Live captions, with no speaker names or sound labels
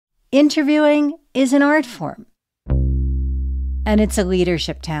Interviewing is an art form, and it's a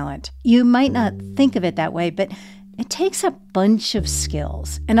leadership talent. You might not think of it that way, but it takes a bunch of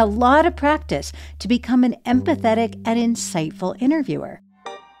skills and a lot of practice to become an empathetic and insightful interviewer.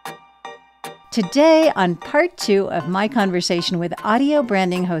 Today, on part 2 of my conversation with audio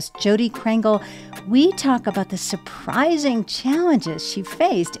branding host Jodi Krangle, we talk about the surprising challenges she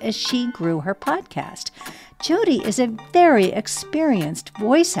faced as she grew her podcast. Jodi is a very experienced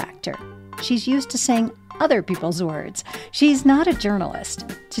voice actor. She's used to saying other people's words. She's not a journalist.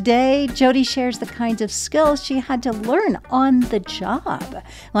 Today, Jodi shares the kinds of skills she had to learn on the job,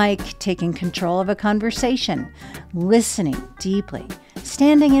 like taking control of a conversation, listening deeply,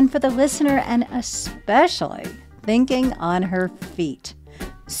 standing in for the listener, and especially thinking on her feet.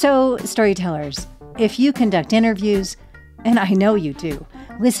 So, storytellers, if you conduct interviews, and I know you do,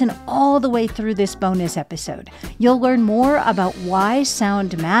 listen all the way through this bonus episode. You'll learn more about why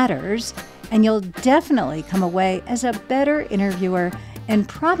sound matters, and you'll definitely come away as a better interviewer and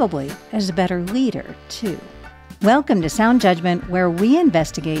probably as a better leader, too. Welcome to Sound Judgment, where we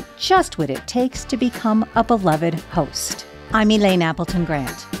investigate just what it takes to become a beloved host. I'm Elaine Appleton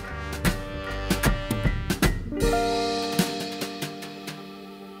Grant.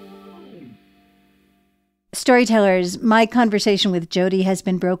 Storytellers, my conversation with Jodi has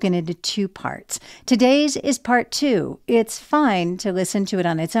been broken into 2 parts. Today's is part 2. It's fine to listen to it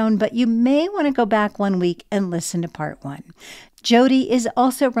on its own, but you may want to go back 1 week and listen to part 1. Jodi is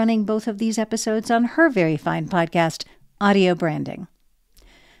also running both of these episodes on her very fine podcast, Audio Branding.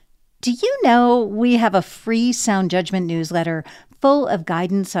 Do you know we have a free Sound Judgment newsletter full of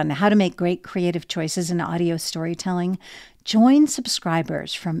guidance on how to make great creative choices in audio storytelling? Join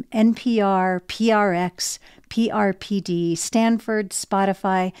subscribers from NPR, PRX, PRPD, Stanford,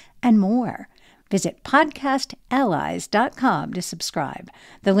 Spotify, and more. Visit podcastallies.com to subscribe.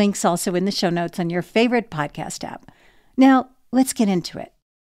 The link's also in the show notes on your favorite podcast app. Now, let's get into it.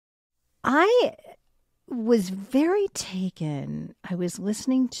 I was very taken. I was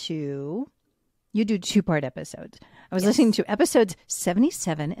listening to, you do 2-part episodes. I was listening to episodes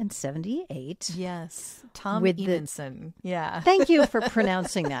 77 and 78. Yes. Tom Evenson. Yeah. Thank you for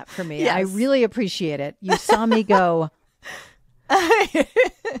pronouncing that for me. Yes. I really appreciate it. You saw me go, I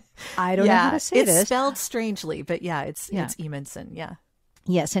don't know how to say this. It's spelled strangely, but it's Evenson. Yeah.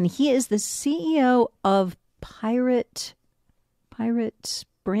 Yes. And he is the CEO of Pirate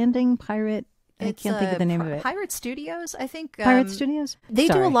Branding. I can't think of the name of it. Pirate Studios, I think. Pirate Studios? They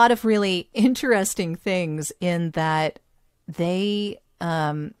do a lot of really interesting things in that they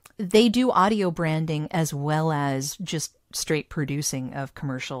do audio branding as well as just straight producing of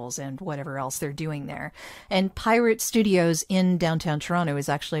commercials and whatever else they're doing there. And Pirate Studios in downtown Toronto is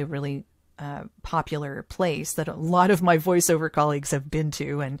actually a really popular place that a lot of my voiceover colleagues have been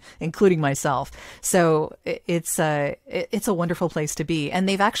to, and including myself. So it's a wonderful place to be. And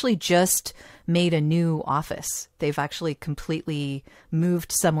they've actually just made a new office. They've actually completely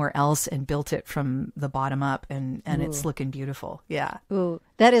moved somewhere else and built it from the bottom up, and it's looking beautiful. Yeah. Ooh,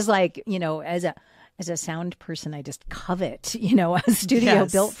 that is like, as a sound person, I just covet, a studio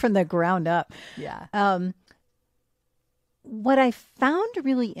built from the ground up. Yeah. What I found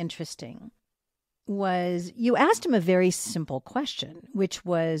really interesting was you asked him a very simple question, which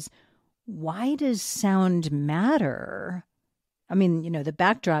was, why does sound matter? I mean, the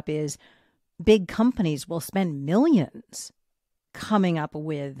backdrop is big companies will spend millions coming up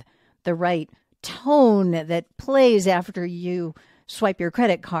with the right tone that plays after you swipe your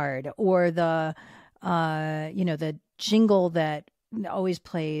credit card, or the jingle that always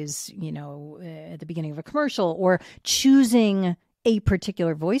plays, at the beginning of a commercial, or choosing a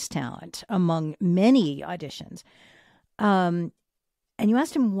particular voice talent among many auditions. And you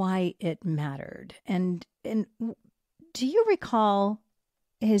asked him why it mattered. And do you recall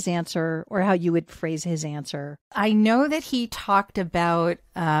his answer, or how you would phrase his answer? I know that he talked about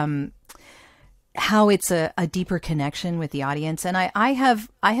how it's a deeper connection with the audience. And I have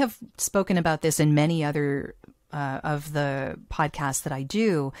spoken about this in many other of the podcasts that I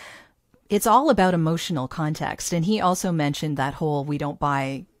do. It's all about emotional context. And he also mentioned that whole, we don't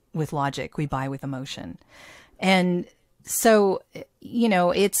buy with logic, we buy with emotion. And so,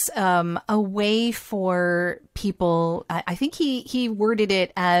 it's a way for people, I think he worded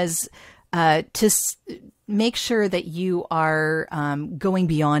it as to make sure that you are going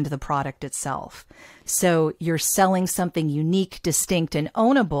beyond the product itself. So you're selling something unique, distinct, and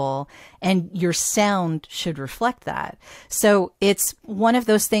ownable, and your sound should reflect that. So it's one of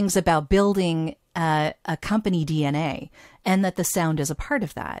those things about building a company DNA, and that the sound is a part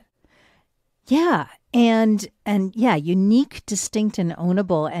of that. Yeah. And yeah, unique, distinct, and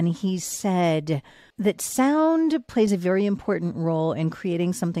ownable. And he said that sound plays a very important role in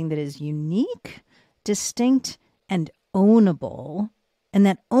creating something that is unique, distinct, and ownable. And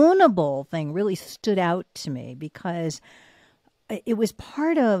that ownable thing really stood out to me because it was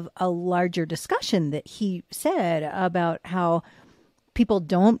part of a larger discussion that he said about how people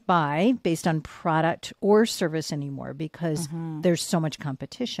don't buy based on product or service anymore because there's so much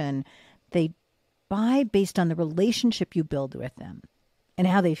competition. They buy based on the relationship you build with them and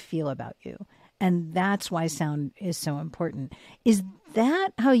how they feel about you. And that's why sound is so important. Is that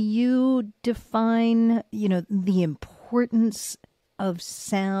how you define, the importance of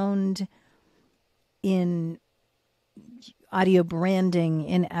sound in audio branding,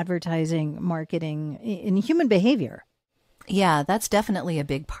 in advertising, marketing, in human behavior? Yeah, that's definitely a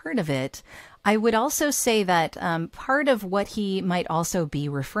big part of it. I would also say that part of what he might also be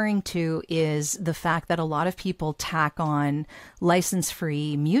referring to is the fact that a lot of people tack on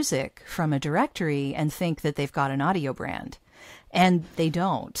license-free music from a directory and think that they've got an audio brand. And they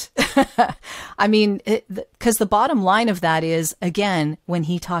don't. I mean, because the bottom line of that is, again, when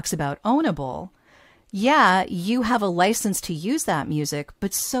he talks about ownable, yeah, you have a license to use that music,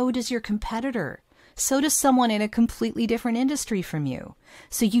 but so does your competitor. So does someone in a completely different industry from you.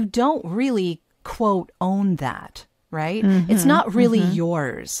 So you don't really, quote, own that, right? It's not really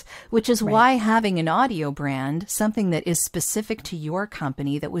yours, which is why having an audio brand, something that is specific to your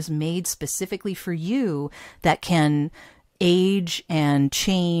company, that was made specifically for you, that can age and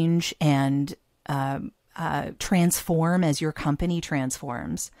change and transform as your company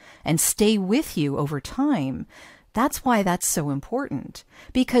transforms and stay with you over time. That's why that's so important,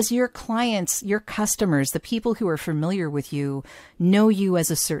 because your clients, your customers, the people who are familiar with you know you as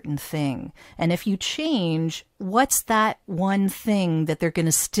a certain thing. And if you change, what's that one thing that they're going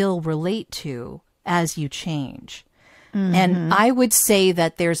to still relate to as you change? And I would say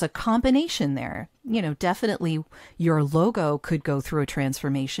that there's a combination there. Definitely your logo could go through a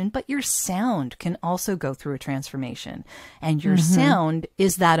transformation, but your sound can also go through a transformation. And your sound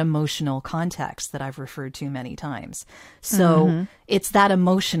is that emotional context that I've referred to many times. So it's that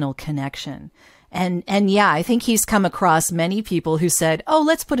emotional connection. And yeah, I think he's come across many people who said, oh,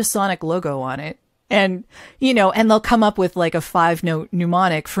 let's put a sonic logo on it. And, and they'll come up with like a 5-note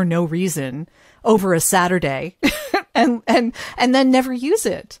mnemonic for no reason over a Saturday and then never use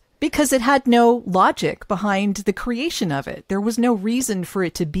it because it had no logic behind the creation of it. There was no reason for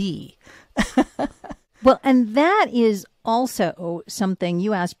it to be. Well, and that is also something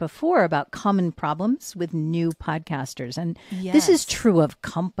you asked before about common problems with new podcasters. And this is true of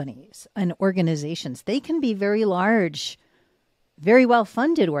companies and organizations. They can be very large, very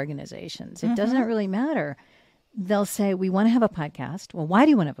well-funded organizations. It doesn't really matter. They'll say, we want to have a podcast. Well, why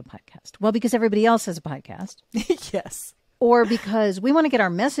do you want to have a podcast? Well, because everybody else has a podcast. Yes. Or because we want to get our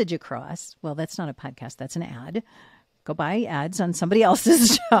message across. Well, that's not a podcast. That's an ad. Go buy ads on somebody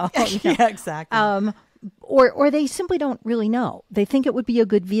else's show. Yeah, exactly. Or they simply don't really know. They think it would be a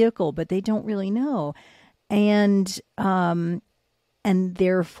good vehicle, but they don't really know. And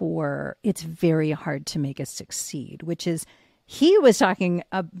therefore, it's very hard to make us succeed, which is, he was talking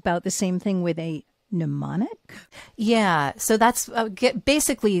about the same thing with a mnemonic. Yeah. So that's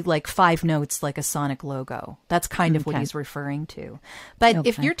basically like 5 notes, like a sonic logo. That's kind of what he's referring to. But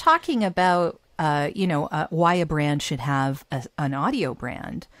if you're talking about, why a brand should have an audio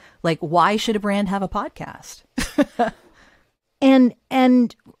brand, like why should a brand have a podcast?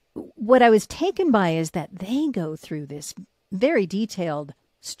 And what I was taken by is that they go through this very detailed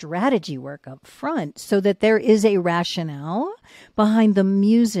strategy work up front so that there is a rationale behind the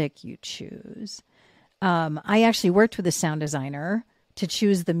music you choose. I actually worked with a sound designer to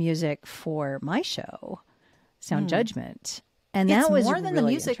choose the music for my show, Sound Judgment. And it's that was more than really the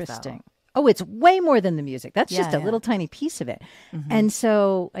music, interesting. Though. Oh, it's way more than the music. That's just a little tiny piece of it. And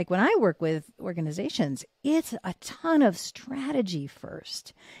so, like, when I work with organizations, it's a ton of strategy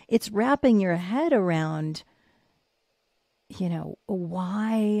first. It's wrapping your head around,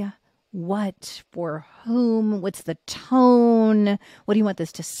 why, what, for whom, what's the tone, what do you want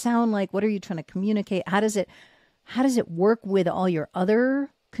this to sound like, what are you trying to communicate, how does it work with all your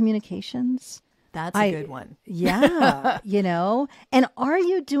other communications? That's a good one. Yeah. And are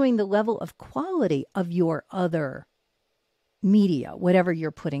you doing the level of quality of your other media, whatever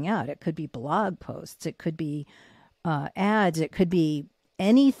you're putting out? It could be blog posts, it could be ads, it could be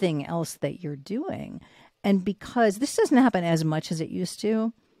anything else that you're doing. And because this doesn't happen as much as it used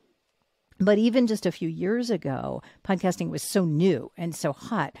to, but even just a few years ago, podcasting was so new and so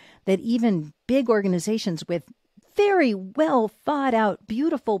hot that even big organizations with very well thought out,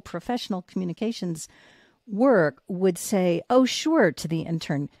 beautiful professional communications work would say, oh, sure, to the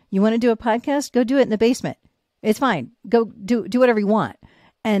intern, you want to do a podcast? Go do it in the basement. It's fine. Go do whatever you want.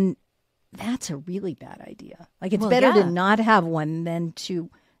 And that's a really bad idea. Like, it's better to not have one than to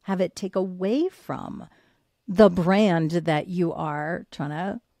have it take away from the brand that you are trying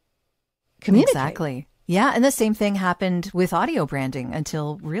to communicate. Exactly. Yeah. And the same thing happened with audio branding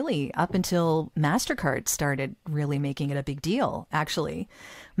up until MasterCard started really making it a big deal, actually.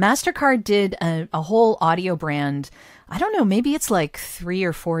 MasterCard did a whole audio brand. I don't know, maybe it's like 3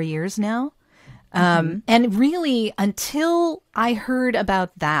 or 4 years now. And really, until I heard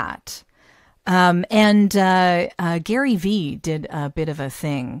about that, Gary Vee did a bit of a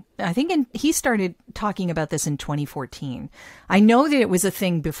thing. I think he started talking about this in 2014. I know that it was a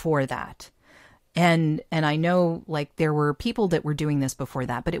thing before that. And I know, like, there were people that were doing this before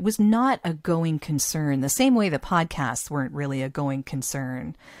that, but it was not a going concern, the same way the podcasts weren't really a going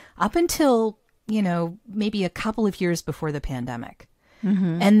concern up until, maybe a couple of years before the pandemic.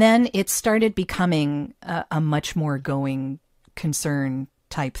 And then it started becoming a much more going concern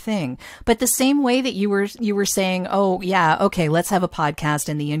type thing. But the same way that you were saying, oh yeah, okay, let's have a podcast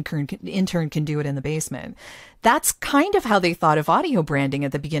and the intern can do it in the basement. That's kind of how they thought of audio branding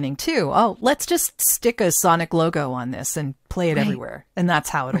at the beginning too. Oh, let's just stick a Sonic logo on this and play it everywhere. And that's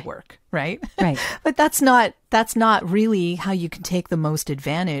how it'll work. Right. Right. But that's not really how you can take the most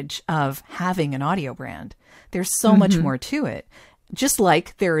advantage of having an audio brand. There's so much more to it. Just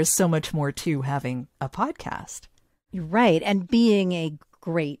like there is so much more to having a podcast. You're right. And being a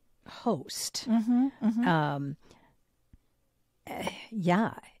great host.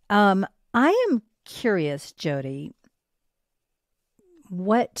 Yeah. I am curious, Jodi,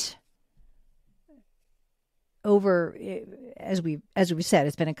 as we said,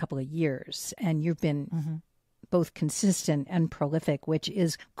 it's been a couple of years and you've been both consistent and prolific, which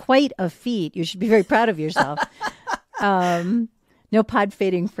is quite a feat. You should be very proud of yourself. No pod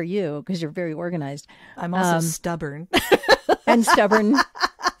fading for you because you're very organized. I'm also stubborn. And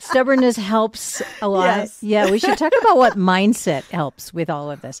stubbornness helps a lot. Yes. Yeah, we should talk about what mindset helps with all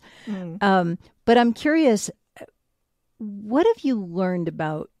of this. But I'm curious, what have you learned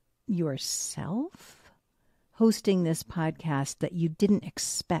about yourself hosting this podcast that you didn't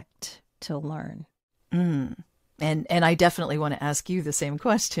expect to learn? And I definitely want to ask you the same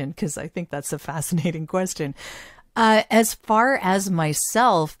question because I think that's a fascinating question. As far as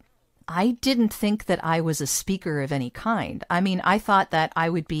myself, I didn't think that I was a speaker of any kind. I mean, I thought that I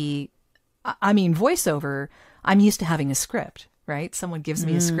would be, voiceover, I'm used to having a script, right? Someone gives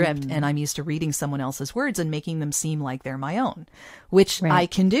me a script and I'm used to reading someone else's words and making them seem like they're my own, which I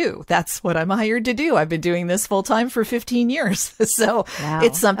can do. That's what I'm hired to do. I've been doing this full time for 15 years. So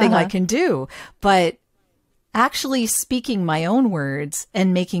it's something I can do. But actually speaking my own words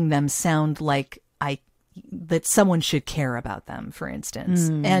and making them sound like that someone should care about them, for instance.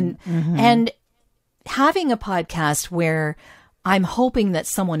 And having a podcast where I'm hoping that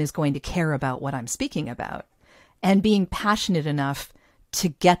someone is going to care about what I'm speaking about and being passionate enough to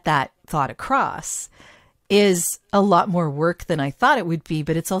get that thought across is a lot more work than I thought it would be,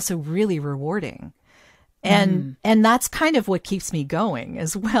 but it's also really rewarding. And that's kind of what keeps me going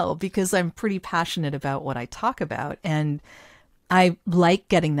as well, because I'm pretty passionate about what I talk about. And I like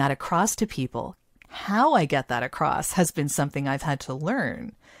getting that across to people. How I get that across has been something I've had to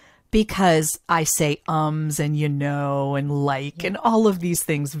learn because I say and and like and all of these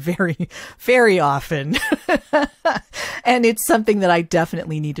things very, very often. And it's something that I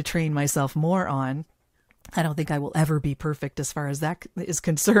definitely need to train myself more on. I don't think I will ever be perfect as far as that is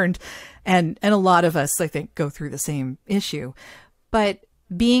concerned. And a lot of us, I think, go through the same issue. But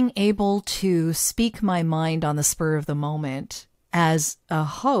being able to speak my mind on the spur of the moment as a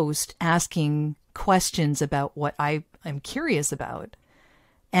host, asking questions about what I am curious about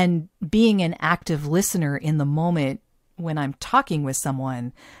and being an active listener in the moment when I'm talking with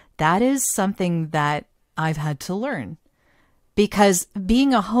someone, that is something that I've had to learn because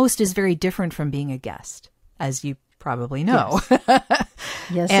being a host is very different from being a guest, as you probably know.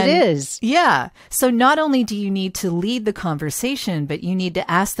 Yes, it is. Yeah. So not only do you need to lead the conversation, but you need to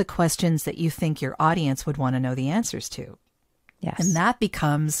ask the questions that you think your audience would want to know the answers to. Yes. And that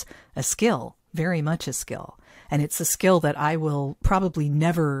becomes a skill. Very much a skill. And it's a skill that I will probably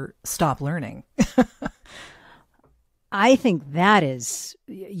never stop learning. I think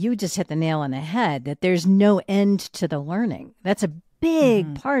you just hit the nail on the head, that there's no end to the learning. That's a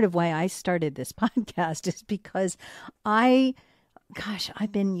big part of why I started this podcast, is because I've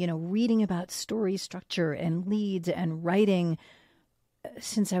been, reading about story structure and leads and writing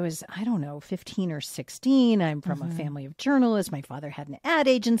since I was, I don't know, 15 or 16. I'm from a family of journalists. My father had an ad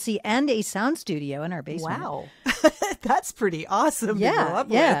agency and a sound studio in our basement. Wow. That's pretty awesome to grow up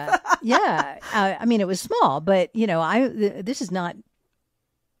with. Yeah. I mean, it was small, but, you know, this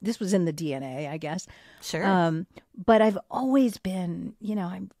was in the DNA, I guess. Sure. But I've always been, you know,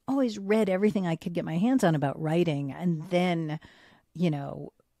 I've always read everything I could get my hands on about writing, and then, you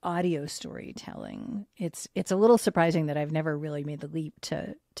know, audio storytelling. It's a little surprising that I've never really made the leap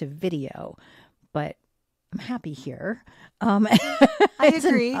to video, but I'm happy here. I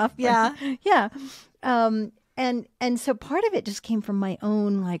agree. Yeah. Yeah. And so part of it just came from my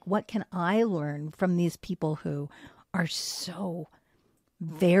own, like, what can I learn from these people who are so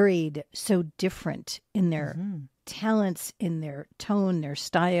varied, so different in their talents, in their tone, their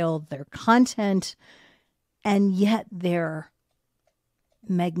style, their content, and yet they're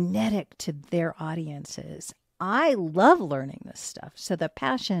magnetic to their audiences. I love learning this stuff. So the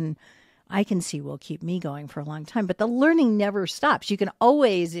passion I can see will keep me going for a long time, but the learning never stops. You can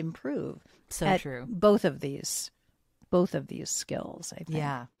always improve. So true. Both of these skills, I think.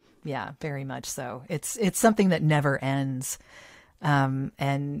 Yeah, very much so. It's something that never ends.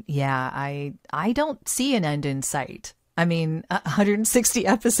 And yeah, I don't see an end in sight. I mean, 160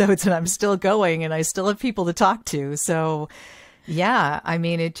 episodes and I'm still going and I still have people to talk to. So yeah, I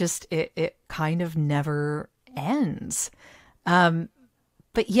mean, it kind of never ends.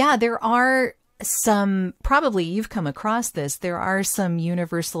 But yeah, there are some, probably you've come across this, there are some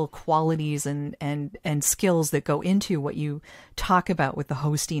universal qualities and skills that go into what you talk about with the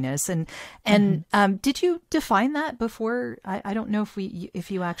hostiness. And did you define that before? I don't know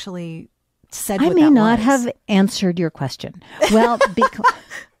if you actually said what that was. I may not have answered your question. Well,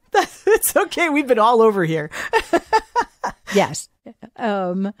 it's okay. We've been all over here. Yes.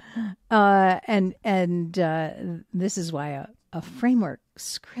 This is why a framework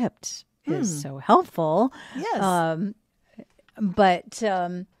script is so helpful. Yes. But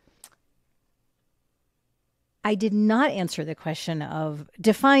I did not answer the question of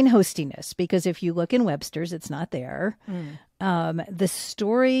define hostiness, because if you look in Webster's, it's not there. The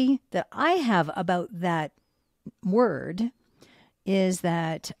story that I have about that word is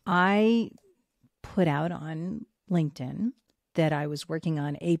that I put out on LinkedIn that I was working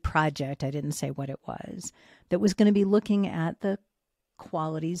on a project, I didn't say what it was, that was going to be looking at the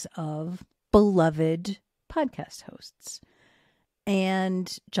qualities of beloved podcast hosts.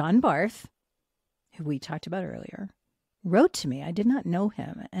 And John Barth, who we talked about earlier, wrote to me. I did not know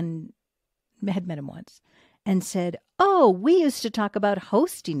him and had met him once, and said, "Oh, we used to talk about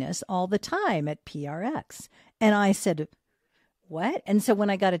hostiness all the time at PRX." And I said, "What?" And so when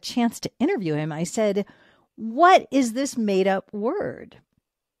I got a chance to interview him, I said, "What is this made up word?"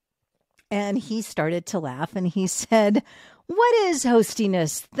 And he started to laugh and he said, "What is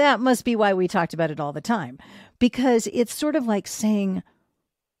hostiness? That must be why we talked about it all the time." Because it's sort of like saying,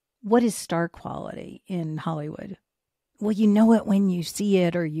 what is star quality in Hollywood? Well, you know it when you see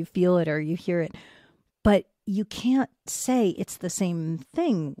it or you feel it or you hear it, but you can't say it's the same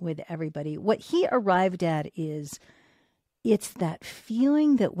thing with everybody. What he arrived at is it's that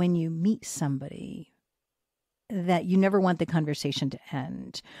feeling that when you meet somebody that you never want the conversation to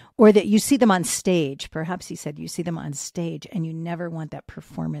end, or that you see them on stage. Perhaps he said you see them on stage and you never want that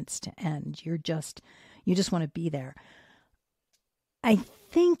performance to end. You just want to be there. I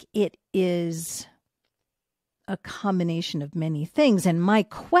think it is a combination of many things. And my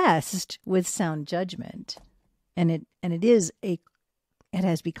quest with sound judgment, and it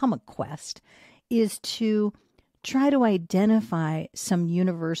has become a quest, is to try to identify some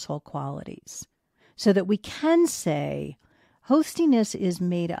universal qualities so that we can say hostiness is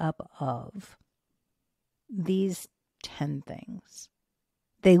made up of these 10 things.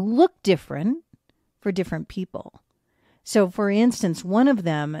 They look different for different people. So, for instance, one of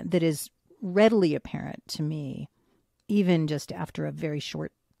them that is readily apparent to me, even just after a very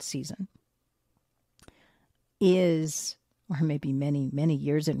short season, is, or maybe many, many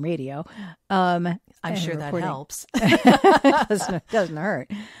years in radio. I'm sure that helps. doesn't hurt.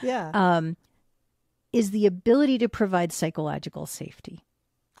 Yeah. Is the ability to provide psychological safety.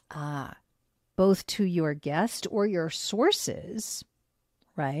 Both to your guest or your sources,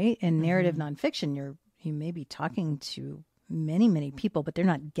 right? In narrative nonfiction, you may be talking to many, many people, but they're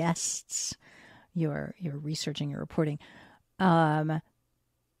not guests. You're researching, you're reporting. And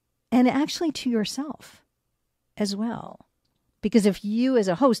actually to yourself as well. Because if you as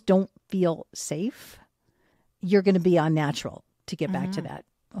a host don't feel safe, you're going to be unnatural, to get back to that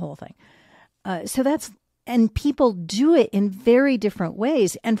whole thing. And people do it in very different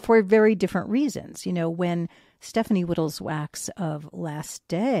ways and for very different reasons. You know, when Stephanie Whittleswax of Last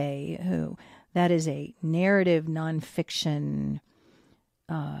Day, who that is a narrative nonfiction,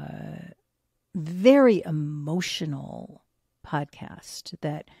 very emotional podcast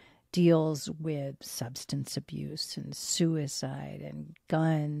that deals with substance abuse and suicide and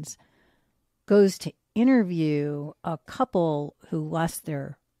guns, goes to interview a couple who lost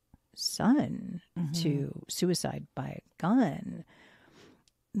their son to suicide by a gun.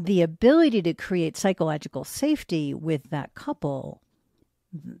 The ability to create psychological safety with that couple,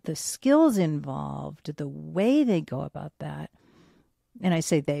 the skills involved, the way they go about that, and I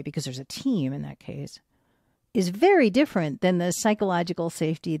say they because there's a team in that case, is very different than the psychological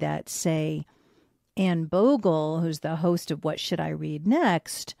safety that, say, Anne Bogle, who's the host of What Should I Read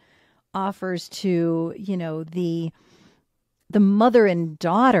Next, offers to, the mother and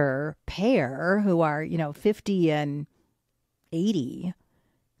daughter pair who are, 50 and 80,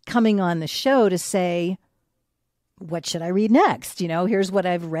 coming on the show to say, what should I read next? Here's what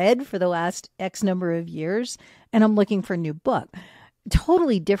I've read for the last X number of years, and I'm looking for a new book.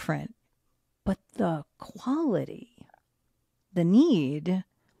 Totally different. But the quality, the need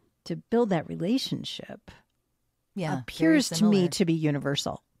to build that relationship appears to me to be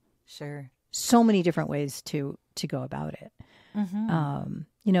universal. Sure. So many different ways to go about it.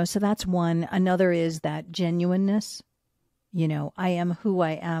 So that's one. Another is that genuineness. I am who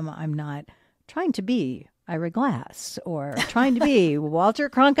I am. I'm not trying to be Ira Glass or trying to be Walter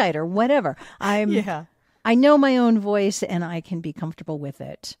Cronkite or whatever. I know my own voice and I can be comfortable with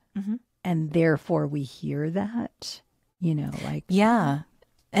it. And therefore we hear that, Yeah.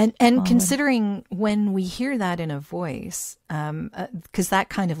 And considering when we hear that in a voice, because that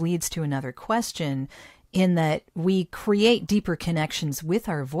kind of leads to another question, in that we create deeper connections with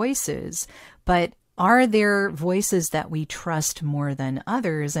our voices, but are there voices that we trust more than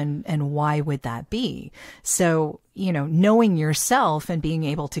others, and why would that be? So, knowing yourself and being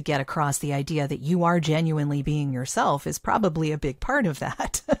able to get across the idea that you are genuinely being yourself is probably a big part of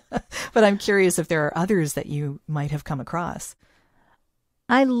that. But I'm curious if there are others that you might have come across.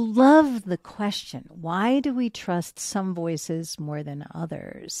 I love the question. Why do we trust some voices more than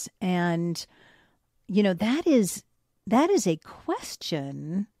others? And, that is a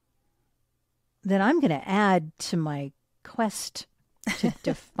question that I'm going to add to my quest to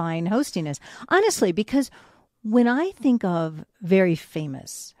define hostiness. Honestly, because when I think of very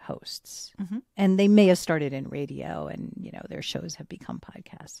famous hosts, and they may have started in radio and, their shows have become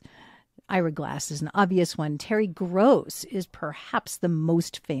podcasts. Ira Glass is an obvious one. Terry Gross is perhaps the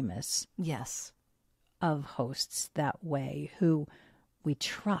most famous of hosts that way, who we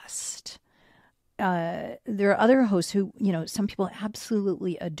trust. There are other hosts who, some people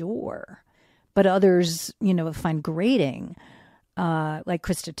absolutely adore, but others, find grating, like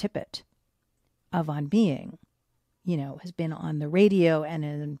Krista Tippett of On Being, has been on the radio and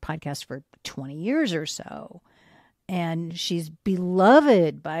in podcasts for 20 years or so. And she's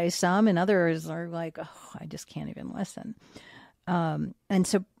beloved by some, and others are like, oh, I just can't even listen. And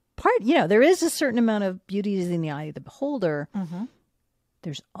so there is a certain amount of beauty is in the eye of the beholder.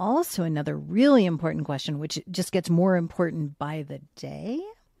 There's also another really important question, which just gets more important by the day.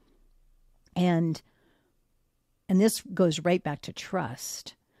 And this goes right back to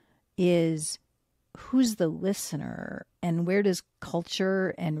trust, is who's the listener, and where does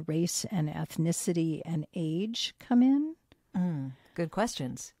culture and race and ethnicity and age come in? Good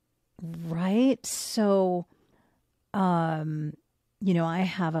questions. Right. So, I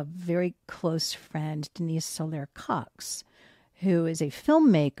have a very close friend, Denise Soler Cox, who is a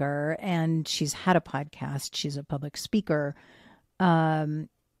filmmaker, and she's had a podcast. She's a public speaker. And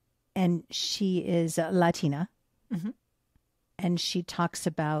she is Latina. And she talks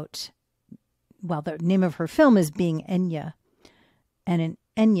about, the name of her film is Being Enya. And an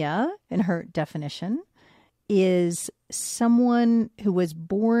Enya, in her definition, is someone who was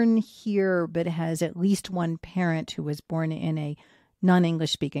born here but has at least one parent who was born in a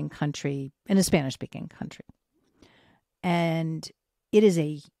non-English speaking country, in a Spanish speaking country. And it is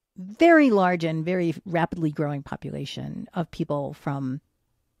a very large and very rapidly growing population of people from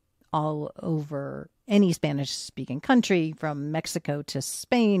all over any Spanish-speaking country, from Mexico to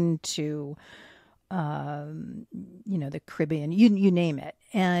Spain to, the Caribbean, you name it.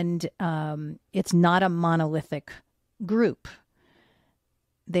 And it's not a monolithic group.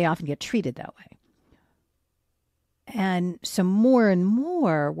 They often get treated that way. And so more and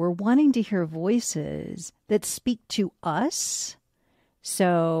more, we're wanting to hear voices that speak to us.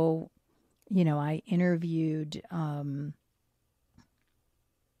 So, I interviewed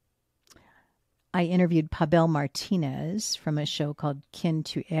I interviewed Pavel Martinez from a show called Kin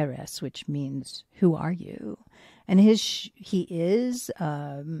tu Eres, which means who are you? And he is,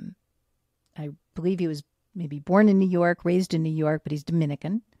 I believe he was maybe born in New York, raised in New York, but he's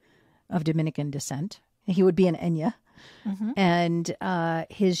Dominican, of Dominican descent. He would be an Enya. Mm-hmm. And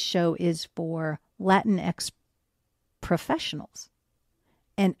his show is for Latinx professionals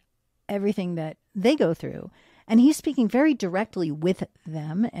and everything that they go through. And he's speaking very directly with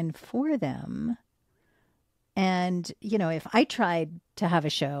them and for them. And, you know, if I tried to have a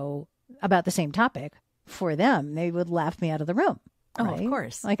show about the same topic for them, they would laugh me out of the room. Oh, right? of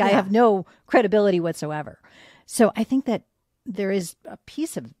course. Like, I have no credibility whatsoever. So I think that there is a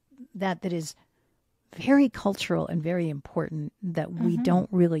piece of that is very cultural and very important that we don't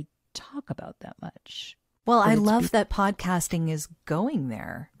really talk about that much. Well, I love that podcasting is going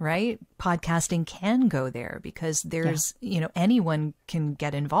there, right? Podcasting can go there because there's, anyone can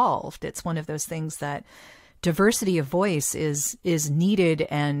get involved. It's one of those things that diversity of voice is needed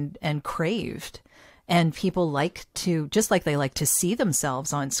and craved. And people like to, just like they like to see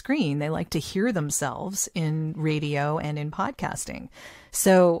themselves on screen, they like to hear themselves in radio and in podcasting.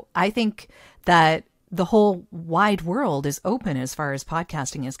 So I think that the whole wide world is open as far as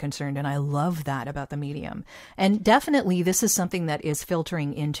podcasting is concerned. And I love that about the medium. And definitely this is something that is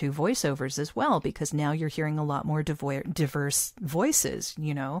filtering into voiceovers as well, because now you're hearing a lot more diverse voices,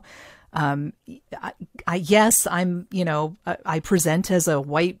 I present as a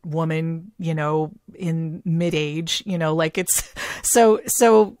white woman, in mid-age, so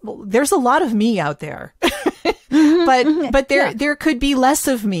there's a lot of me out there. But there could be less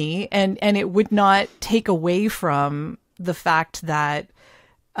of me, and it would not take away from the fact that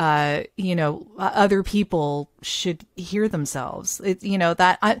other people should hear themselves.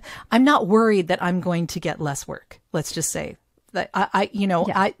 I'm not worried that I'm going to get less work. Let's just say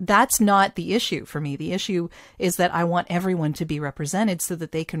that that's not the issue for me. The issue is that I want everyone to be represented so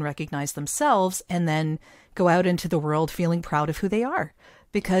that they can recognize themselves and then go out into the world feeling proud of who they are,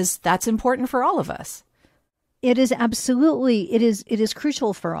 because that's important for all of us. It is absolutely, it is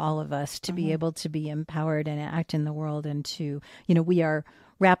crucial for all of us to be able to be empowered and act in the world, and to, we are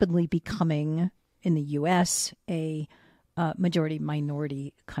rapidly becoming in the U.S. a majority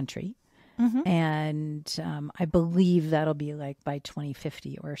minority country. Mm-hmm. And I believe that'll be like by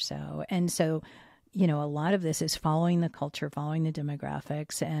 2050 or so. And so, a lot of this is following the culture, following the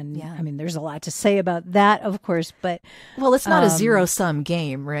demographics. And I mean, there's a lot to say about that, of course, but. Well, it's not a zero sum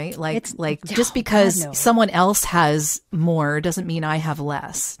game, right? Just because someone else has more doesn't mean I have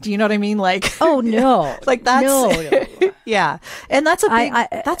less. Do you know what I mean? Oh, no. That's. No. Yeah. And that's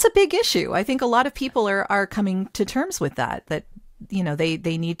that's a big issue. I think a lot of people are coming to terms with that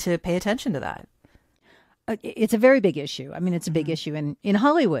they need to pay attention to that. It's a very big issue. I mean, it's a big issue in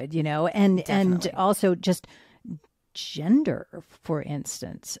Hollywood, and also just gender, for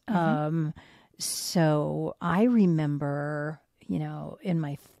instance. So I remember, in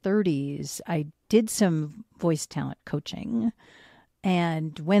my 30s, I did some voice talent coaching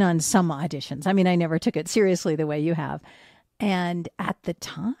and went on some auditions. I mean, I never took it seriously the way you have. And at the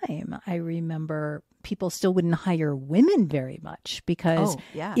time, I remember people still wouldn't hire women very much because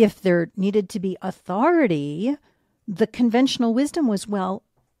if there needed to be authority, the conventional wisdom was, well,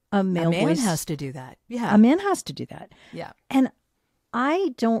 a man has to do that. Yeah. A man has to do that. Yeah. And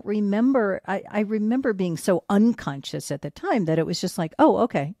I don't remember, I remember being so unconscious at the time that it was just like, oh,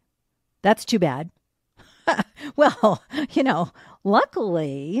 okay, that's too bad. Well,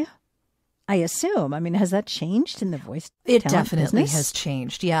 luckily, I assume. I mean, has that changed in the voice It talent definitely business? has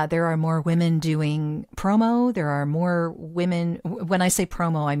changed. Yeah, there are more women doing promo. There are more women. When I say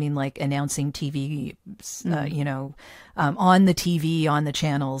promo, I mean like announcing TV, on the TV, on the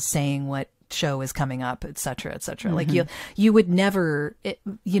channels, saying what show is coming up, et cetera, et cetera. Like you would never,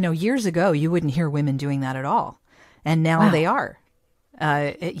 years ago, you wouldn't hear women doing that at all. And now they are.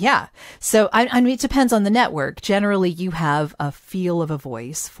 So, I mean, it depends on the network. Generally, you have a feel of a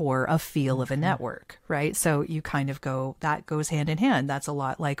voice for a feel of a network, right? So you kind of that goes hand in hand. That's a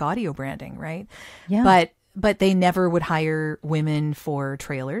lot like audio branding, right? Yeah. But they never would hire women for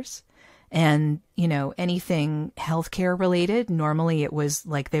trailers. And, anything healthcare related, normally it was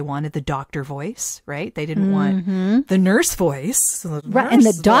like they wanted the doctor voice, right? They didn't want the nurse voice. Right. And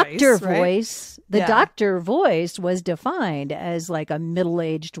the doctor voice, doctor voice was defined as like a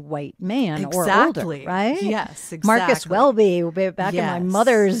middle-aged white man or older, right? Yes, exactly. Marcus Welby back in my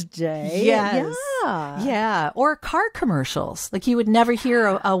mother's day. Yes. Yeah. Or car commercials. Like you would never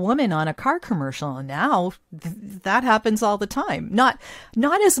hear a woman on a car commercial. And now that happens all the time. Not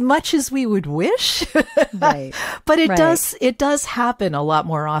as much as we we would wish. Right. But it Right. does happen a lot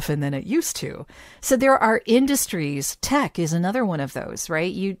more often than it used to. So there are industries, tech is another one of those,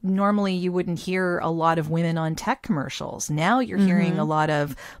 right? Normally you wouldn't hear a lot of women on tech commercials. Now you're hearing a lot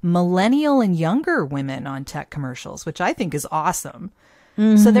of millennial and younger women on tech commercials, which I think is awesome.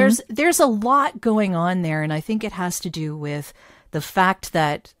 So there's a lot going on there, and I think it has to do with the fact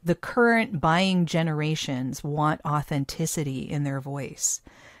that the current buying generations want authenticity in their voice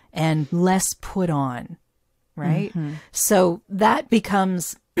and less put on, right? So that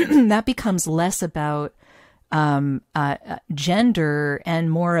becomes that becomes less about gender and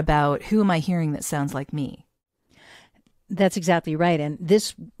more about who am I hearing that sounds like me. That's exactly right. And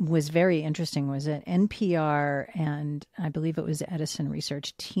this was very interesting, was it? NPR and I believe it was Edison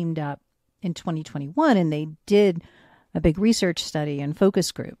Research teamed up in 2021, and they did a big research study and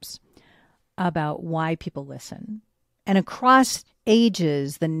focus groups about why people listen. And across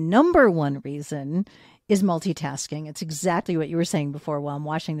ages, the number one reason is multitasking. It's exactly what you were saying before. While I'm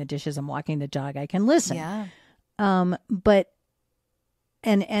washing the dishes, I'm walking the dog, I can listen. Yeah. But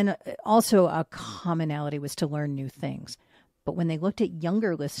And also a commonality was to learn new things. But when they looked at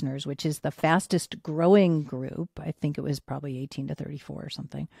younger listeners, which is the fastest growing group, I think it was probably 18 to 34 or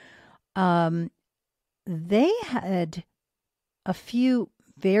something, they had a few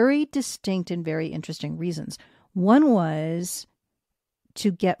very distinct and very interesting reasons. One was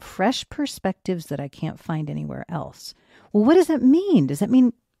to get fresh perspectives that I can't find anywhere else. Well, what does that mean? Does that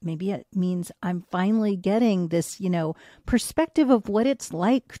mean maybe it means I'm finally getting this, perspective of what it's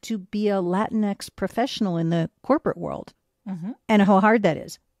like to be a Latinx professional in the corporate world and how hard that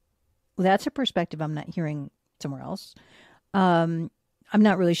is? Well, that's a perspective I'm not hearing somewhere else. I'm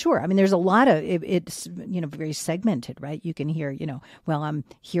not really sure. I mean, there's a lot of it's very segmented, right? You can hear, well, I'm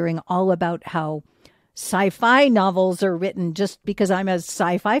hearing all about how sci-fi novels are written just because I'm a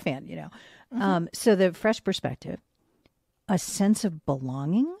sci-fi fan, So the fresh perspective, a sense of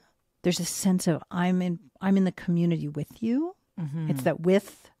belonging. There's a sense of I'm in the community with you. It's that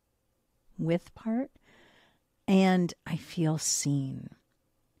with part. And I feel seen.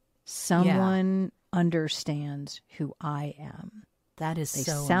 Someone understands who I am. That is they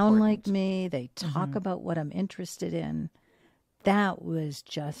so sound important. like me. They talk about what I'm interested in. That was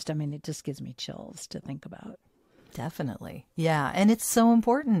just, it just gives me chills to think about. Definitely. Yeah. And it's so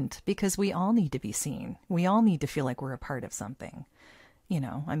important because we all need to be seen. We all need to feel like we're a part of something.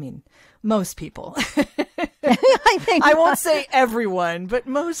 Most people. I think I won't say everyone, but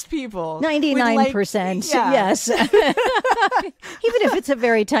most people. 99%. Yes. Even if it's a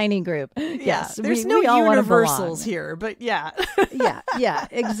very tiny group. Yeah, Yes. There's we no all universals here, but yeah. Yeah,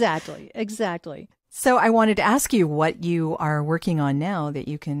 exactly. So I wanted to ask you what you are working on now that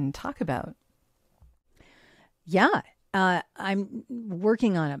you can talk about. Yeah. I'm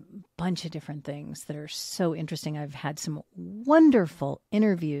working on a bunch of different things that are so interesting. I've had some wonderful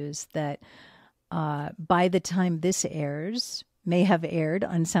interviews that by the time this airs, may have aired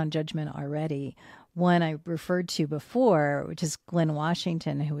on Sound Judgment already. One I referred to before, which is Glenn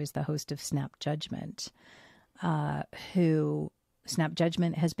Washington, who is the host of Snap Judgment, who Snap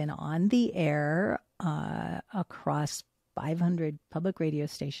Judgment has been on the air across 500 public radio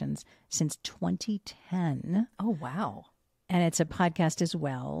stations since 2010. Oh, wow. And it's a podcast as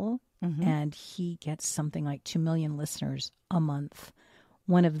well. And he gets something like 2 million listeners a month.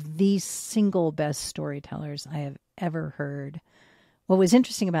 One of the single best storytellers I have ever heard. What was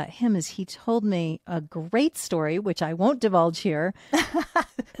interesting about him is he told me a great story, which I won't divulge here.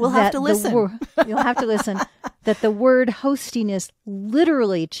 We'll have to listen. You'll have to listen. That the word hostiness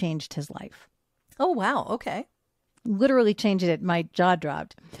literally changed his life. Oh, wow. Okay. Literally changed it. My jaw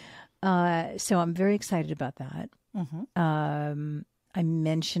dropped. So I'm very excited about that. I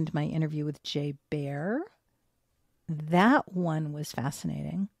mentioned my interview with Jay Baer. That one was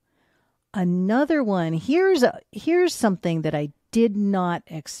fascinating. Another one, here's something that I did not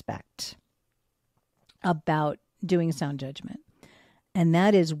expect about doing Sound Judgment. And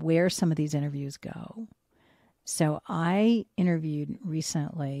that is where some of these interviews go. So I interviewed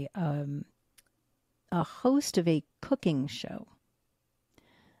recently a host of a cooking show.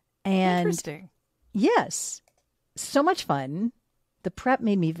 And interesting. Yes. So much fun. The prep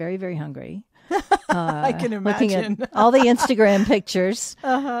made me very, very hungry. I can imagine. Looking at all the Instagram pictures.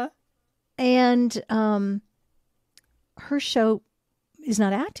 And her show is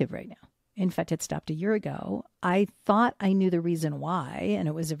not active right now. In fact, it stopped a year ago. I thought I knew the reason why, and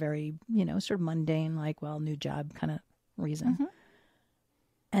it was a very, sort of mundane, like, well, new job kind of reason.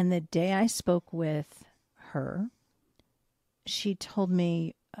 And the day I spoke with her, she told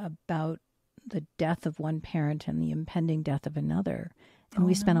me about the death of one parent and the impending death of another. And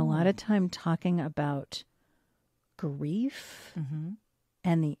we spent a lot of time talking about grief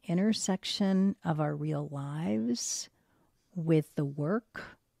and the intersection of our real lives with the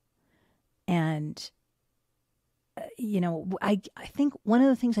work. And, I think one of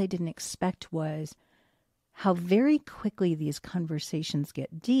the things I didn't expect was how very quickly these conversations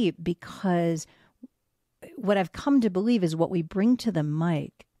get deep, because what I've come to believe is what we bring to the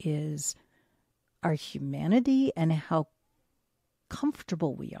mic is our humanity and how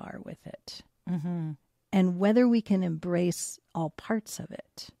comfortable we are with it. And whether we can embrace all parts of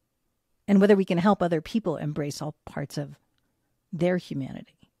it, and whether we can help other people embrace all parts of their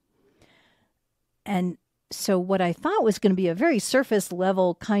humanity. And so what I thought was going to be a very surface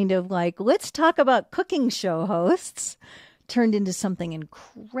level kind of like, let's talk about cooking show hosts, turned into something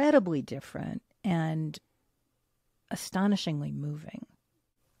incredibly different and astonishingly moving.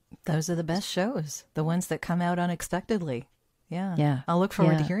 Those are the best shows, the ones that come out unexpectedly. Yeah. I'll look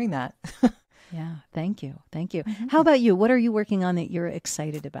forward to hearing that. Yeah. Thank you. How about you? What are you working on that you're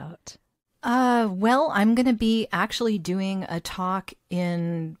excited about? Well, I'm going to be actually doing a talk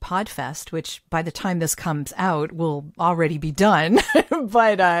in Podfest, which by the time this comes out will already be done.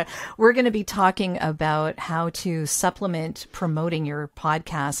 But we're going to be talking about how to supplement promoting your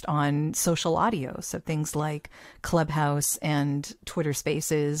podcast on social audio. So things like Clubhouse and Twitter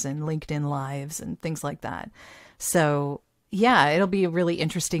Spaces and LinkedIn Lives and things like that. So yeah, it'll be a really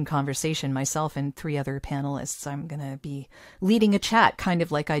interesting conversation. Myself and 3 other panelists. I'm going to be leading a chat kind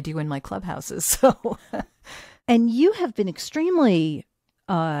of like I do in my clubhouses. So, and you have been extremely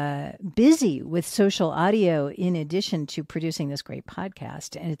busy with social audio in addition to producing this great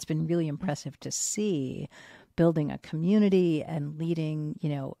podcast. And it's been really impressive to see building a community and leading,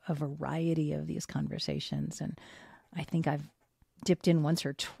 a variety of these conversations. And I think I've dipped in once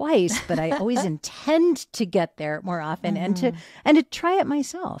or twice, but I always intend to get there more often and to try it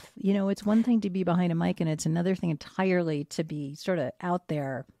myself. It's one thing to be behind a mic, and it's another thing entirely to be sort of out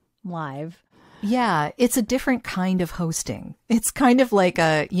there live. Yeah, it's a different kind of hosting. It's kind of like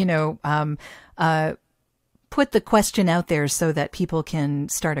put the question out there so that people can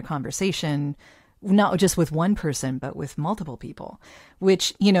start a conversation, not just with one person, but with multiple people,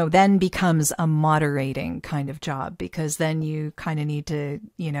 which, then becomes a moderating kind of job, because then you kind of need to,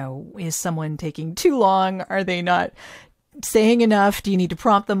 is someone taking too long? Are they not saying enough? Do you need to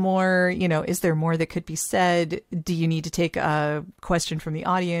prompt them more? Is there more that could be said? Do you need to take a question from the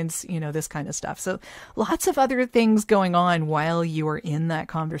audience? This kind of stuff. So lots of other things going on while you are in that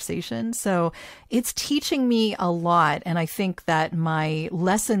conversation. So it's teaching me a lot. And I think that my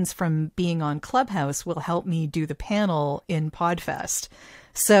lessons from being on Clubhouse will help me do the panel in Podfest.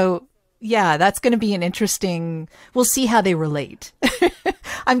 So yeah, that's going to be an interesting, we'll see how they relate.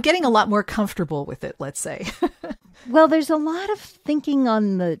 I'm getting a lot more comfortable with it, let's say. Well, there's a lot of thinking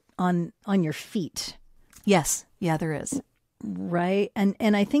on your feet. Yes. Yeah, there is. Right.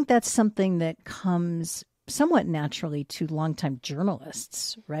 And I think that's something that comes somewhat naturally to longtime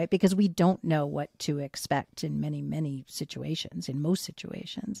journalists, right? Because we don't know what to expect in many, many situations, in most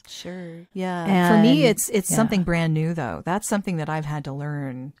situations. Sure. Yeah. And for me, it's something brand new, though. That's something that I've had to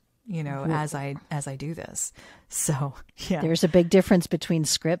learn, as I do this. So, yeah. There's a big difference between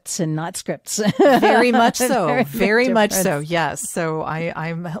scripts and not scripts. Very much so. Very much so. Yes. So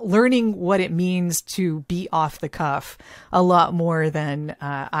I'm learning what it means to be off the cuff a lot more than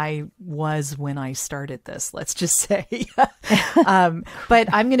I was when I started this, let's just say.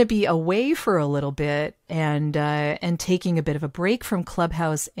 But I'm going to be away for a little bit and taking a bit of a break from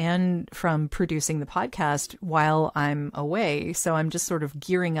Clubhouse and from producing the podcast while I'm away. So I'm just sort of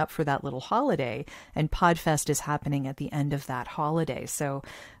gearing up for that little holiday, and Podfest is happening at the end of that holiday. So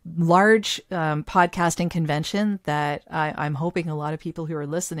large podcasting convention that I'm hoping a lot of people who are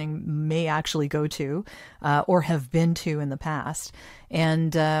listening may actually go to or have been to in the past.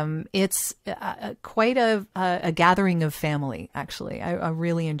 And it's quite a gathering of family, actually. I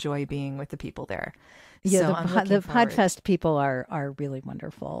really enjoy being with the people there. Yeah, so the Podfest people are really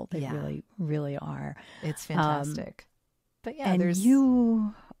wonderful. They really, really are. It's fantastic. But yeah, and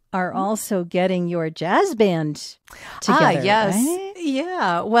you are also getting your jazz band together. Yes. Right?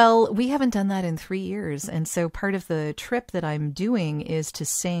 Yeah. Well, we haven't done that in 3 years. And so part of the trip that I'm doing is to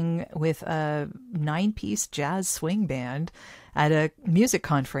sing with a 9-piece jazz swing band at a music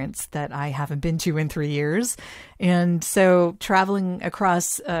conference that I haven't been to in 3 years. And so traveling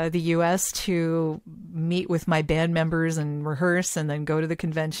across the U.S. to meet with my band members and rehearse, and then go to the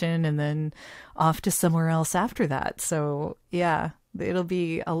convention, and then off to somewhere else after that. So yeah, it'll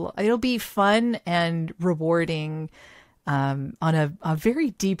be fun and rewarding on a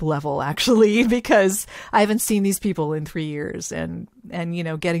very deep level, actually, because I haven't seen these people in 3 years, and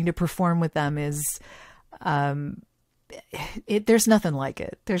getting to perform with them is, there's nothing like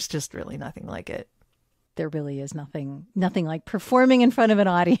it. There's just really nothing like it. There really is nothing like performing in front of an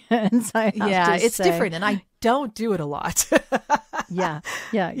audience. It's different, and I don't do it a lot. Yeah.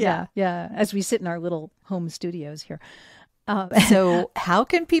 As we sit in our little home studios here. So how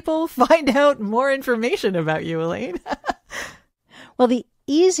can people find out more information about you, Elaine? Well, the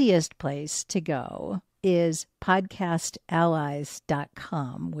easiest place to go is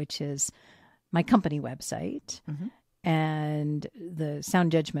podcastallies.com, which is my company website. Mm-hmm. And the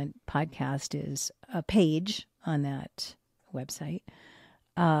Sound Judgment podcast is a page on that website.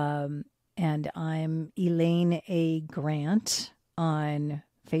 And I'm Elaine A. Grant on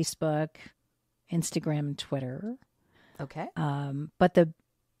Facebook, Instagram, and Twitter. Okay. But the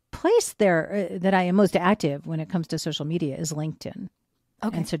place there that I am most active when it comes to social media is LinkedIn.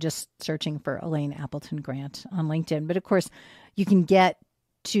 Okay. And so just searching for Elaine Appleton Grant on LinkedIn. But of course, you can get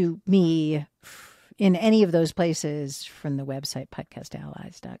to me in any of those places from the website,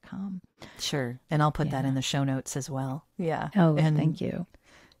 podcastallies.com. Sure. And I'll put that in the show notes as well. Yeah. Oh, thank you.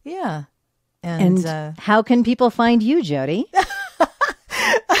 Yeah. And how can people find you, Jodi?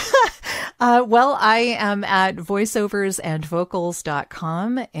 Well, I am at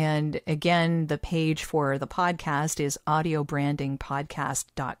voiceoversandvocals.com. And again, the page for the podcast is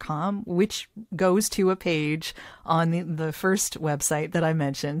audiobrandingpodcast.com, which goes to a page on the first website that I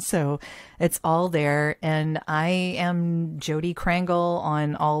mentioned. So it's all there. And I am Jodi Krangle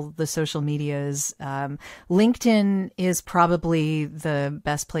on all the social medias. LinkedIn is probably the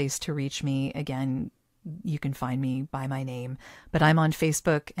best place to reach me. Again, you can find me by my name, but I'm on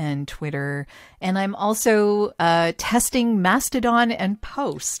Facebook and Twitter, and I'm also testing Mastodon and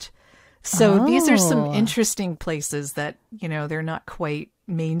Post. So these are some interesting places that, they're not quite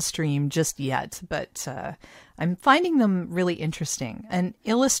mainstream just yet, but I'm finding them really interesting. An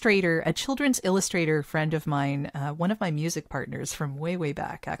illustrator, a children's illustrator friend of mine, one of my music partners from way, way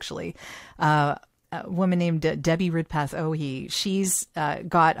back, actually, a woman named Debbie Ridpath-Ohi, she's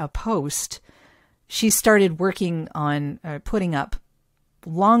got a Post. She started working on putting up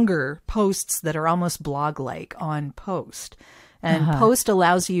longer posts that are almost blog-like on Post. And Post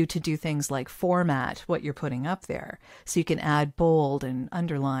allows you to do things like format what you're putting up there. So you can add bold and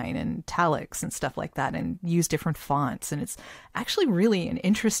underline and italics and stuff like that and use different fonts. And it's actually really an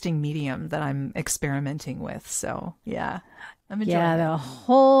interesting medium that I'm experimenting with. So, yeah. I'm enjoying it. The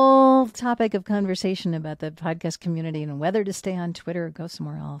whole topic of conversation about the podcast community and whether to stay on Twitter or go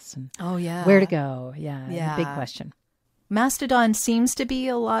somewhere else and where to go. Yeah. Big question. Mastodon seems to be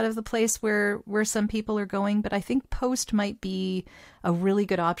a lot of the place where some people are going, but I think Post might be a really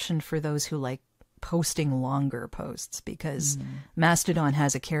good option for those who like posting longer posts, because Mastodon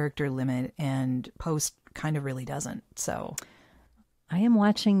has a character limit and Post kind of really doesn't. So I am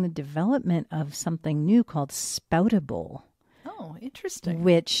watching the development of something new called Spoutable. Oh, interesting.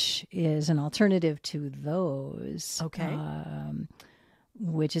 Which is an alternative to those. Okay.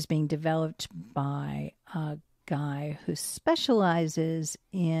 Which is being developed by a guy who specializes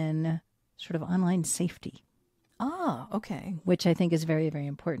in sort of online safety. Ah, okay. Which I think is very, very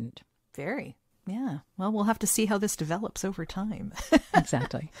important. Very. Yeah. Well, we'll have to see how this develops over time.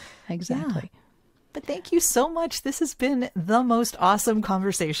 Exactly. Yeah. But thank you so much. This has been the most awesome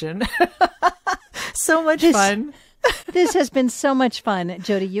conversation. So much fun. This has been so much fun.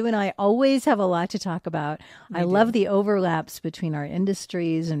 Jodi, you and I always have a lot to talk about. I love the overlaps between our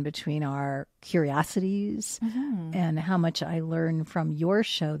industries and between our curiosities, and how much I learn from your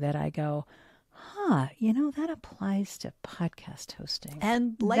show that I go, that applies to podcast hosting.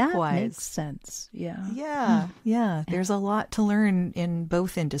 And likewise. That makes sense. Yeah. Yeah. There's a lot to learn in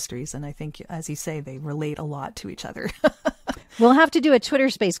both industries. And I think, as you say, they relate a lot to each other. We'll have to do a Twitter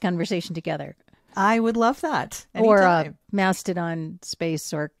space conversation together. I would love that. Anytime. Or a Mastodon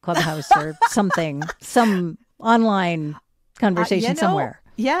space or Clubhouse or something, some online conversation somewhere.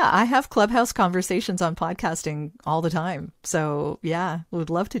 Yeah, I have Clubhouse conversations on podcasting all the time. So yeah, would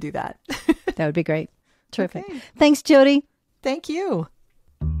love to do that. That would be great. Terrific. Okay. Thanks, Jodi. Thank you.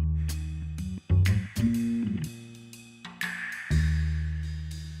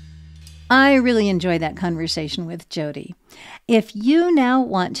 I really enjoyed that conversation with Jodi. If you now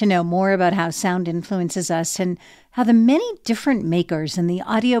want to know more about how sound influences us and how the many different makers in the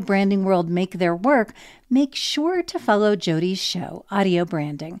audio branding world make their work, make sure to follow Jodi's show, Audio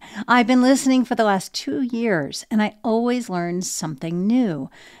Branding. I've been listening for the last 2 years, and I always learn something new.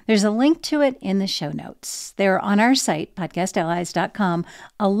 There's a link to it in the show notes. They're on our site, podcastallies.com,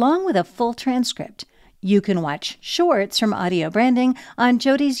 along with a full transcript. You can watch shorts from Audio Branding on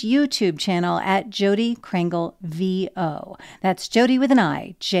Jodi's YouTube channel at Jodi Krangle VO. That's Jodi with an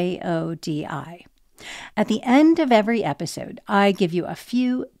I, Jodi. At the end of every episode, I give you a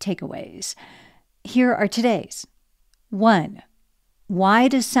few takeaways. Here are today's. 1. Why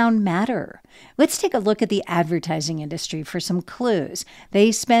does sound matter? Let's take a look at the advertising industry for some clues.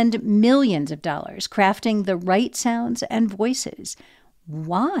 They spend millions of dollars crafting the right sounds and voices.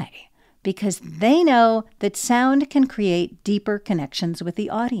 Why? Because they know that sound can create deeper connections with the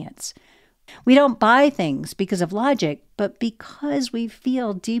audience. We don't buy things because of logic, but because we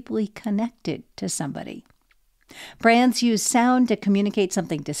feel deeply connected to somebody. Brands use sound to communicate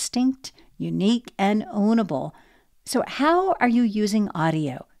something distinct, unique, and ownable. So how are you using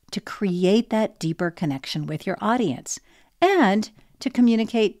audio to create that deeper connection with your audience and to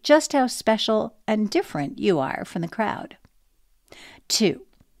communicate just how special and different you are from the crowd? 2.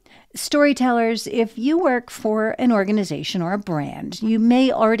 Storytellers, if you work for an organization or a brand, you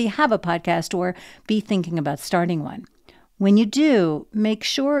may already have a podcast or be thinking about starting one. When you do, make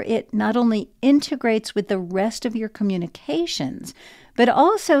sure it not only integrates with the rest of your communications, but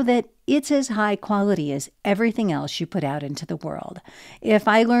also that it's as high quality as everything else you put out into the world. If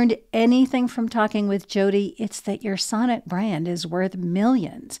I learned anything from talking with Jodi, it's that your Sonnet brand is worth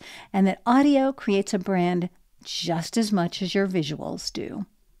millions and that audio creates a brand just as much as your visuals do.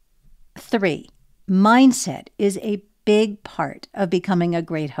 3. Mindset is a big part of becoming a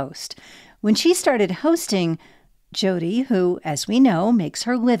great host. When she started hosting, Jodi, who, as we know, makes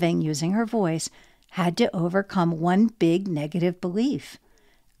her living using her voice, had to overcome one big negative belief.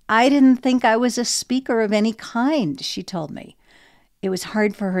 I didn't think I was a speaker of any kind, she told me. It was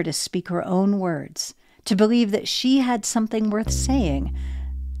hard for her to speak her own words, to believe that she had something worth saying,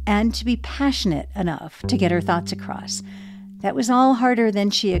 and to be passionate enough to get her thoughts across. That was all harder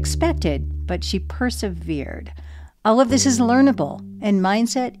than she expected, but she persevered. All of this is learnable, and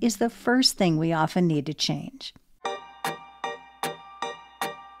mindset is the first thing we often need to change.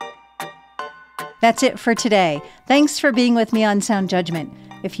 That's it for today. Thanks for being with me on Sound Judgment.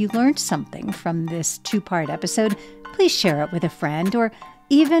 If you learned something from this 2-part episode, please share it with a friend, or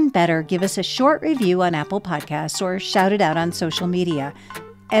even better, give us a short review on Apple Podcasts or shout it out on social media.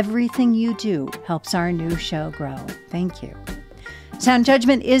 Everything you do helps our new show grow. Thank you. Sound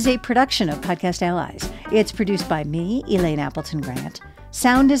Judgment is a production of Podcast Allies. It's produced by me, Elaine Appleton Grant.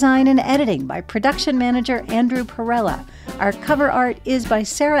 Sound design and editing by production manager Andrew Perella. Our cover art is by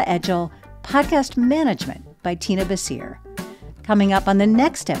Sarah Edgell. Podcast management by Tina Basir. Coming up on the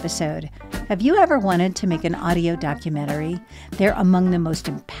next episode, have you ever wanted to make an audio documentary? They're among the most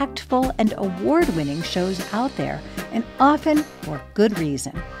impactful and award-winning shows out there, and often for good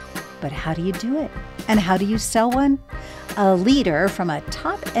reason. But how do you do it? And how do you sell one? A leader from a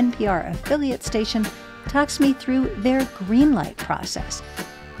top NPR affiliate station talks me through their greenlight process.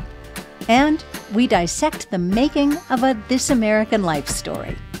 And we dissect the making of a This American Life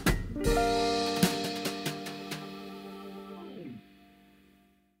story.